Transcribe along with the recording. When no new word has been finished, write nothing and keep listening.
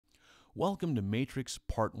Welcome to Matrix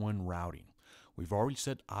Part 1 Routing. We've already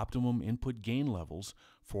set optimum input gain levels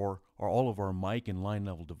for all of our mic and line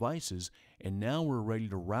level devices, and now we're ready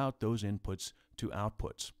to route those inputs to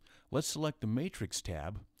outputs. Let's select the Matrix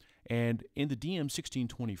tab, and in the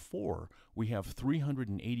DM1624 we have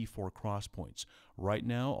 384 cross points. Right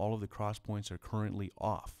now all of the cross points are currently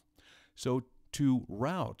off. So to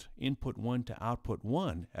route input 1 to output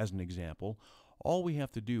 1, as an example, all we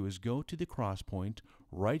have to do is go to the cross point,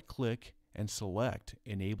 right click, and select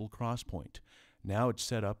Enable Crosspoint. Now it's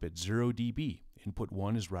set up at 0 dB. Input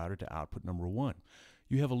 1 is routed to output number 1.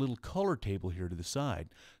 You have a little color table here to the side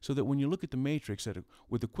so that when you look at the matrix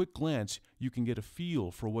with a quick glance you can get a feel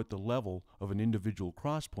for what the level of an individual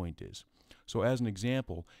crosspoint is. So as an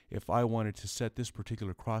example, if I wanted to set this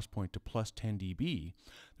particular crosspoint to plus 10 dB,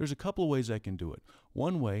 there's a couple of ways I can do it.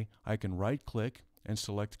 One way, I can right click and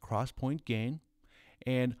select Crosspoint Gain,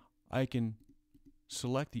 and I can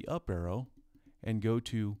select the up arrow and go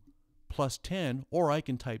to plus 10, or I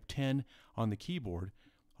can type 10 on the keyboard.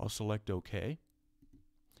 I'll select OK,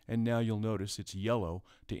 and now you'll notice it's yellow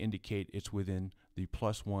to indicate it's within the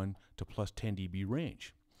plus 1 to plus 10 dB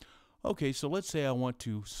range. Okay, so let's say I want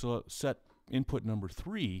to set input number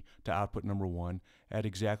 3 to output number 1 at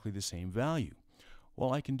exactly the same value.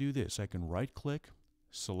 Well, I can do this. I can right click,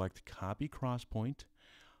 select Copy Crosspoint.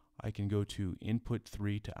 I can go to input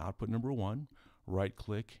 3 to output number 1, right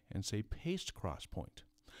click, and say Paste Crosspoint.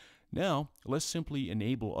 Now let's simply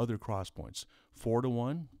enable other crosspoints: 4 to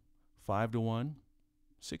 1, 5 to 1,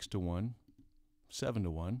 6 to 1, 7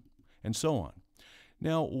 to 1, and so on.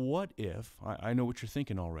 Now what if, I know what you're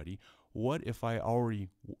thinking already, what if I already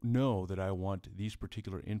know that I want these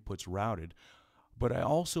particular inputs routed, but I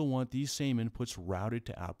also want these same inputs routed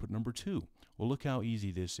to output number 2? Well, look how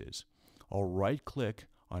easy this is. I'll right click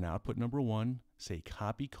on output number 1, say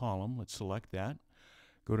Copy Column, let's select that.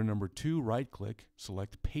 Go to number 2, right click,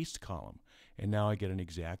 select Paste Column, and now I get an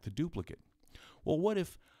exact duplicate. Well, what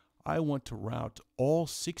if I want to route all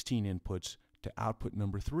 16 inputs to output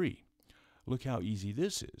number 3? Look how easy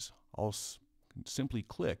this is. I'll simply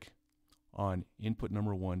click on input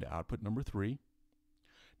number 1 to output number 3.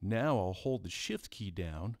 Now I'll hold the Shift key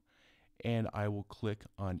down and I will click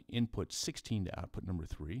on input 16 to output number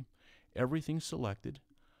 3. Everything's selected.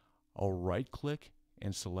 I'll right click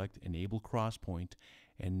and select Enable Crosspoint,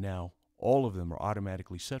 and now all of them are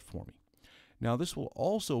automatically set for me. Now this will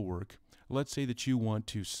also work. Let's say that you want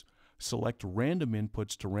to select random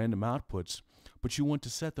inputs to random outputs, but you want to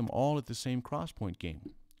set them all at the same crosspoint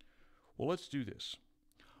gain. Well, let's do this.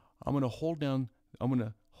 I'm going to hold down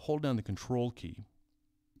the Control key.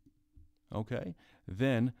 Okay?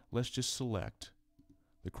 Then let's just select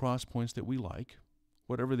the crosspoints that we like,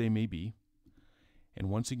 whatever they may be. And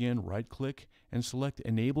once again, right click and select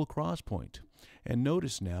Enable Crosspoint. And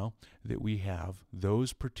notice now that we have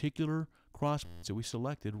those particular crosspoints that we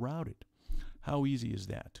selected routed. How easy is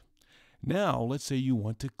that? Now let's say you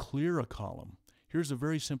want to clear a column. Here's a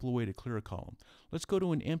very simple way to clear a column. Let's go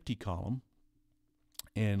to an empty column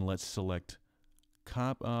and let's select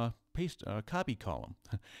Copy Column.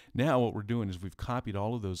 Now what we're doing is we've copied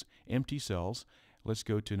all of those empty cells. Let's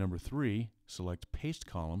go to number 3, select Paste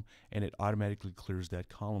Column, and it automatically clears that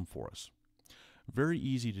column for us. Very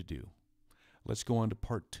easy to do. Let's go on to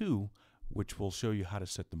part 2, which will show you how to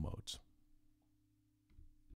set the modes.